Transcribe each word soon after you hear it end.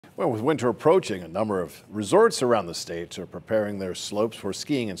Well, with winter approaching, a number of resorts around the state are preparing their slopes for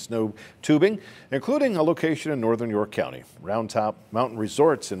skiing and snow tubing, including a location in northern York County. Roundtop Mountain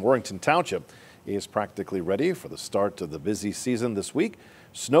Resort in Warrington Township is practically ready for the start of the busy season this week.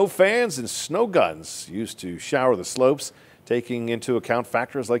 Snow fans and snow guns used to shower the slopes, taking into account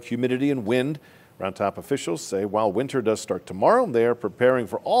factors like humidity and wind. Roundtop officials say while winter does start tomorrow, they are preparing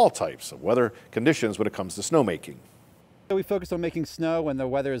for all types of weather conditions when it comes to snowmaking. We focus on making snow when the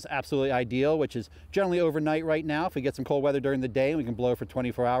weather is absolutely ideal, which is generally overnight right now. If we get some cold weather during the day and we can blow for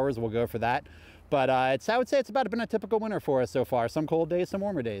 24 hours, we'll go for that. But I would say it's been a typical winter for us so far. Some cold days, some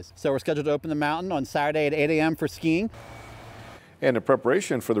warmer days. So we're scheduled to open the mountain on Saturday at 8 a.m. for skiing. And in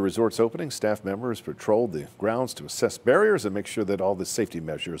preparation for the resort's opening, staff members patrolled the grounds to assess barriers and make sure that all the safety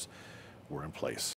measures were in place.